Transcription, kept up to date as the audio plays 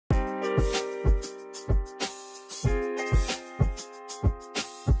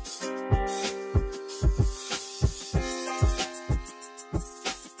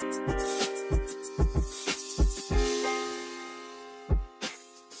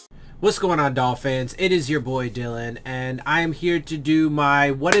What's going on, Dolphins? It is your boy Dillon, and I am here to do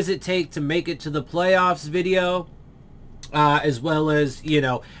my what does it take to make it to the playoffs video, as well as, you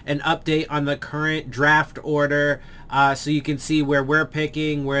know, an update on the current draft order, so you can see where we're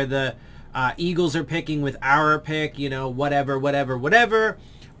picking, where the Eagles are picking with our pick, you know, whatever.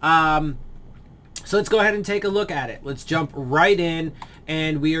 So let's go ahead and take a look at it. Let's jump right in,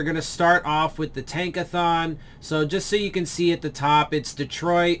 and we are going to start off with the Tankathon. So just so you can see at the top, it's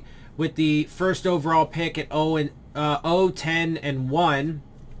Detroit with the first overall pick at 10 and 1.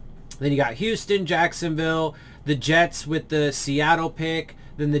 Then you got Houston, Jacksonville, the Jets with the Seattle pick,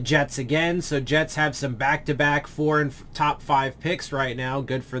 then the Jets again. So Jets have some back-to-back 4 and top 5 picks right now.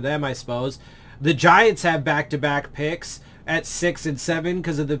 Good for them, I suppose. The Giants have back-to-back picks at 6 and 7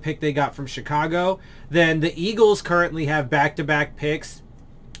 because of the pick they got from Chicago. Then the Eagles currently have back-to-back picks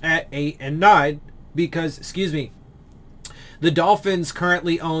at 8 and 9 because, the Dolphins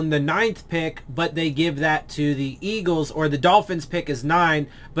currently own the 9th pick, but they give that to the Eagles, or the Dolphins pick is 9,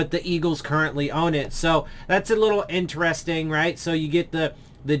 but the Eagles currently own it. So that's a little interesting, right? So you get the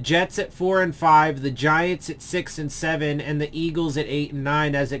Jets at 4 and 5, the Giants at 6 and 7, and the Eagles at 8 and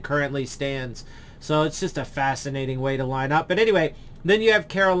 9 as it currently stands. So it's just a fascinating way to line up. But anyway, then you have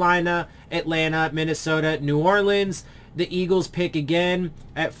Carolina, Atlanta, Minnesota, New Orleans. The Eagles pick again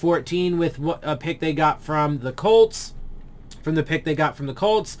at 14 with a pick they got from the Colts. Then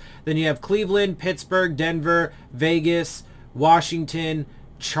you have Cleveland, Pittsburgh, Denver, Vegas, Washington,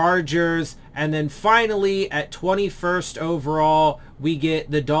 Chargers, and then finally at 21st overall, we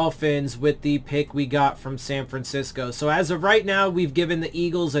get the Dolphins with the pick we got from San Francisco. So as of right now, we've given the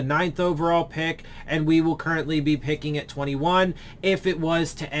Eagles a 9th overall pick, and we will currently be picking at 21 if it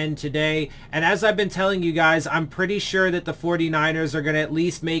was to end today. And as I've been telling you guys, I'm pretty sure that the 49ers are going to at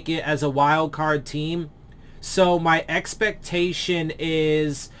least make it as a wild card team. So my expectation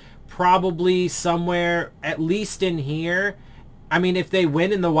is probably somewhere at least in here. I mean, if they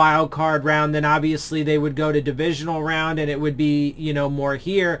win in the wild card round, then obviously they would go to divisional round and it would be, you know, more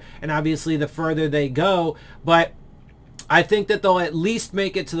here. And obviously the further they go. But I think that they'll at least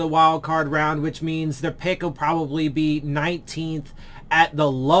make it to the wild card round, which means their pick will probably be 19th at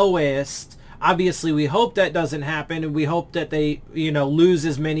the lowest. Obviously, we hope that doesn't happen, and we hope that they, you know, lose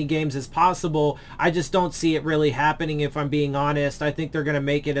as many games as possible. I just don't see it really happening, if I'm being honest. I think they're going to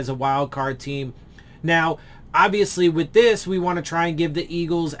make it as a wild card team. Now, obviously, with this, we want to try and give the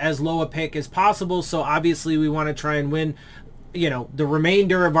Eagles as low a pick as possible. So, obviously, we want to try and win, you know, the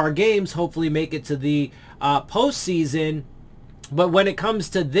remainder of our games, hopefully make it to the postseason. But when it comes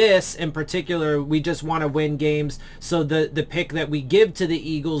to this in particular, we just want to win games. So the pick that we give to the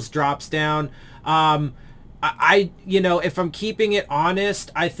Eagles drops down. You know, if I'm keeping it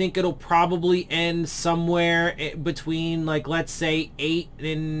honest, I think it'll probably end somewhere between, like, let's say 8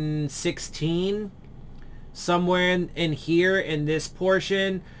 and 16. Somewhere in here in this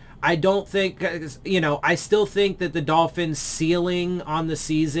portion. I don't think, you know, I still think that the Dolphins' ceiling on the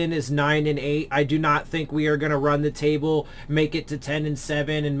season is 9 and 8. I do not think we are going to run the table, make it to 10 and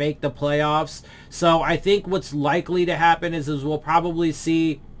 7, and make the playoffs. So I think what's likely to happen is we'll probably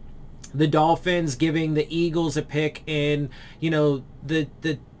see the Dolphins giving the Eagles a pick in, you know, the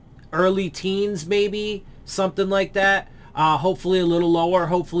early teens, maybe, something like that. Hopefully a little lower,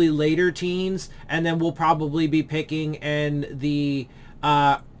 hopefully later teens, and then we'll probably be picking in the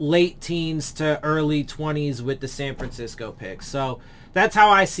late teens to early 20s with the San Francisco pick. So that's how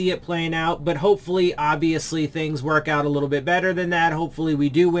I see it playing out. But hopefully, obviously, things work out a little bit better than that. Hopefully we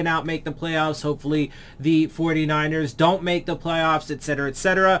do win out, make the playoffs. Hopefully the 49ers don't make the playoffs, etc.,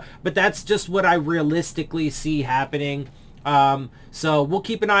 etc. But that's just what I realistically see happening. So we'll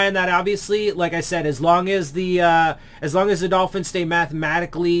keep an eye on that. Obviously, like I said, as long as the Dolphins stay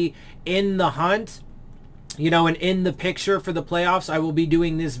mathematically in the hunt, you know, and in the picture for the playoffs, I will be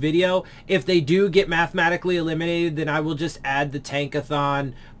doing this video. If they do get mathematically eliminated, then I will just add the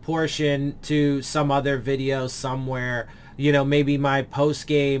Tankathon portion to some other video somewhere. You know, maybe my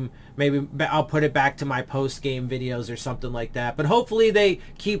post-game, maybe I'll put it back to my post-game videos or something like that. But hopefully they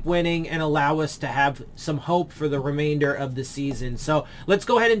keep winning and allow us to have some hope for the remainder of the season. So let's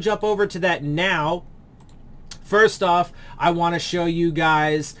go ahead and jump over to that now. First off, I want to show you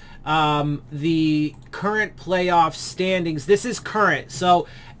guys the current playoff standings. This is current. So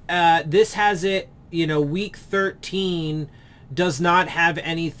this has it, you know, week 13 does not have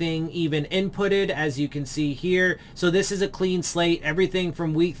anything even inputted, as you can see here. So this is a clean slate. Everything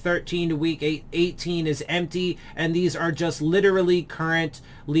from week 13 to week 18 is empty, and these are just literally current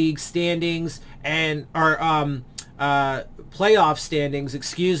league standings and playoff standings,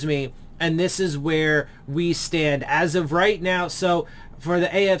 excuse me. And this is where we stand as of right now. So for the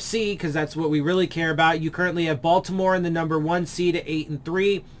AFC, because that's what we really care about, you currently have Baltimore in the number 1 seed at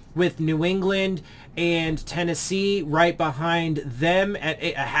 8-3, with New England and Tennessee right behind them at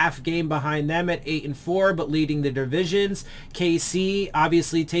a half game behind them at 8-4, but leading the divisions. KC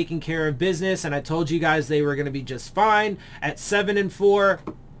obviously taking care of business, and I told you guys they were going to be just fine at 7-4,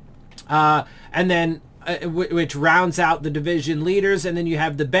 and then which rounds out the division leaders. And then you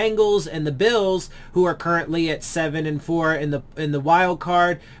have the Bengals and the Bills, who are currently at 7-4 in the wild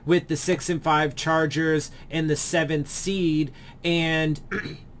card, with the 6-5 Chargers in the 7th seed. And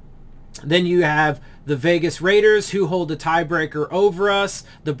then you have the Vegas Raiders, who hold a tiebreaker over us,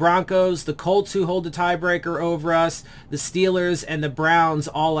 the Broncos, the Colts, who hold a tiebreaker over us, the Steelers and the Browns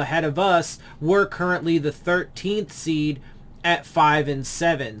all ahead of us. We're currently the 13th seed at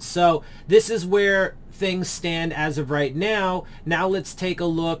 5-7. So this is where things stand as of right now. Now let's take a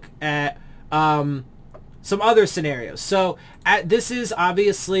look at some other scenarios. So this is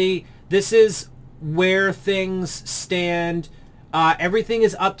where things stand. Everything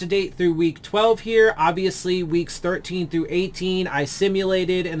is up to date through week 12 here. Obviously, weeks 13 through 18, I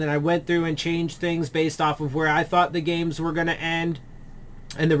simulated, and then I went through and changed things based off of where I thought the games were going to end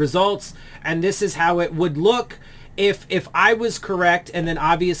and the results. And this is how it would look if I was correct. And then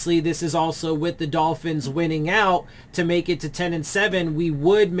obviously this is also with the Dolphins winning out to make it to 10-7. We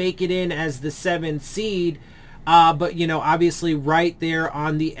would make it in as the 7th seed, but you know, obviously right there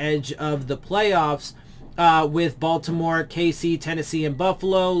on the edge of the playoffs. With Baltimore, KC, Tennessee, and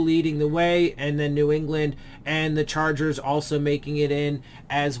Buffalo leading the way, and then New England and the Chargers also making it in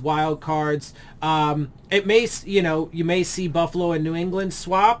as wild cards. It may, you may see Buffalo and New England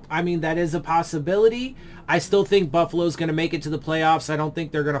swap. I mean, that is a possibility. I still think Buffalo's going to make it to the playoffs. I don't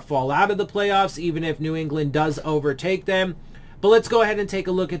think they're going to fall out of the playoffs, even if New England does overtake them. But let's go ahead and take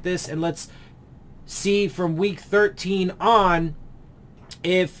a look at this, and let's see from week 13 on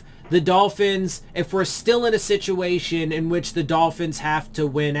if the Dolphins, if we're still in a situation in which the Dolphins have to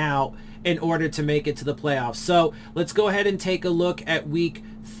win out in order to make it to the playoffs. So let's go ahead and take a look at week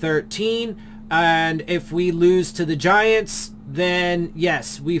 13. And if we lose to the Giants, then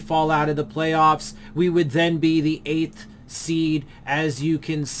yes, we fall out of the playoffs. We would then be the 8th seed, as you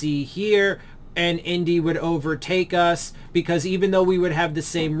can see here. And Indy would overtake us, because even though we would have the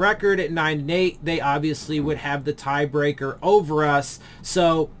same record at 9-8, they obviously would have the tiebreaker over us.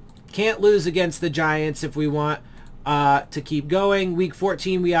 So can't lose against the Giants if we want to keep going. Week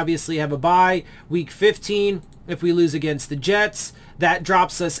 14, we obviously have a bye. Week 15, if we lose against the Jets, that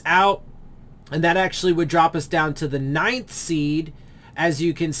drops us out. And that actually would drop us down to the 9th seed, as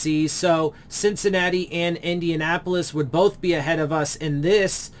you can see. So Cincinnati and Indianapolis would both be ahead of us in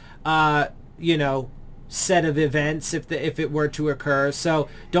this, set of events if it were to occur. So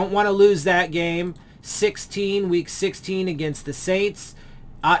don't want to lose that game. Week 16 against the Saints.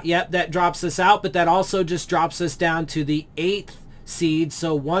 Yep, that drops us out, but that also just drops us down to the 8th seed,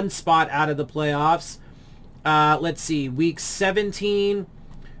 so 1 spot out of the playoffs. Let's see, week 17,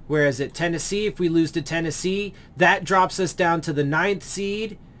 where is it? Tennessee. If we lose to Tennessee, that drops us down to the 9th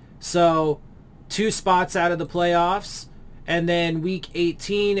seed, so 2 spots out of the playoffs. And then week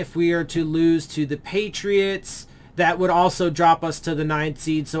 18, if we are to lose to the Patriots, that would also drop us to the 9th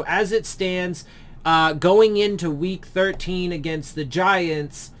seed. So as it stands, going into week 13 against the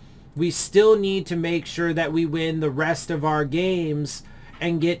Giants, we still need to make sure that we win the rest of our games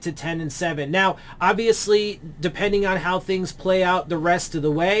and get to 10-7. Now, obviously, depending on how things play out the rest of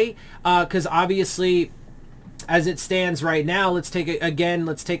the way, because obviously, as it stands right now, let's take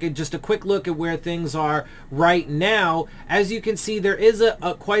just a quick look at where things are right now. As you can see, there is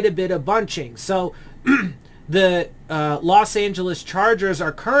quite a bit of bunching. So the Los Angeles Chargers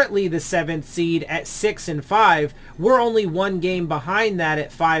are currently the 7th seed at 6-5. We're only 1 game behind that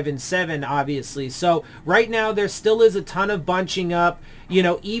at 5-7, obviously. So right now there still is a ton of bunching up.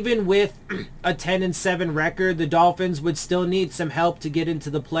 Even with a 10-7 record, the Dolphins would still need some help to get into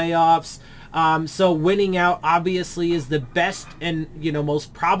the playoffs. So winning out obviously is the best and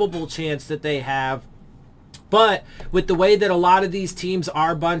most probable chance that they have. But with the way that a lot of these teams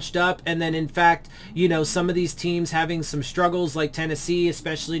are bunched up, and then in fact, some of these teams having some struggles, like Tennessee,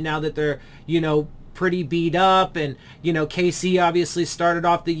 especially now that they're, pretty beat up, and, KC obviously started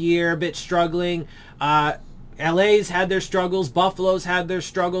off the year a bit struggling. LA's had their struggles. Buffalo's had their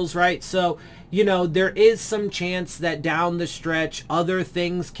struggles, right? So, there is some chance that down the stretch, other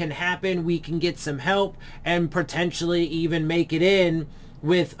things can happen. We can get some help and potentially even make it in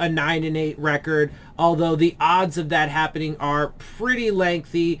with a 9-8 record, although the odds of that happening are pretty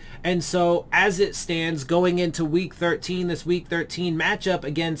lengthy. And so as it stands going into week 13, this week 13 matchup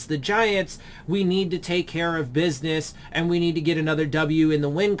against the Giants, we need to take care of business and we need to get another W in the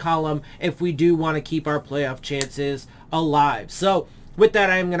win column if we do want to keep our playoff chances alive. So with that,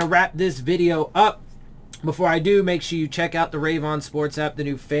 I'm going to wrap this video up. Before I do, make sure you check out the Rave On Sports App, the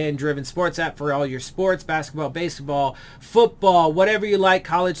new fan-driven sports app for all your sports, basketball, baseball, football, whatever you like,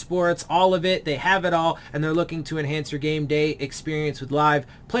 college sports, all of it. They have it all, and they're looking to enhance your game day experience with live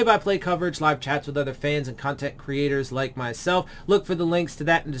play-by-play coverage, live chats with other fans and content creators like myself. Look for the links to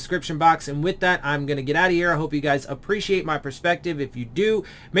that in the description box. And with that, I'm going to get out of here. I hope you guys appreciate my perspective. If you do,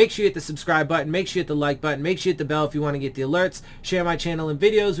 make sure you hit the subscribe button, make sure you hit the like button, make sure you hit the bell if you want to get the alerts. Share my channel and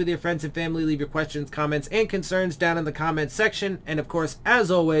videos with your friends and family. Leave your questions, comments, and concerns down in the comments section. And of course, as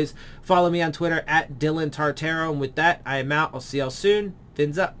always, follow me on Twitter at DillonTartaro. And with that, I am out. I'll see y'all soon.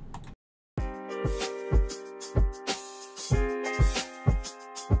 Fins up.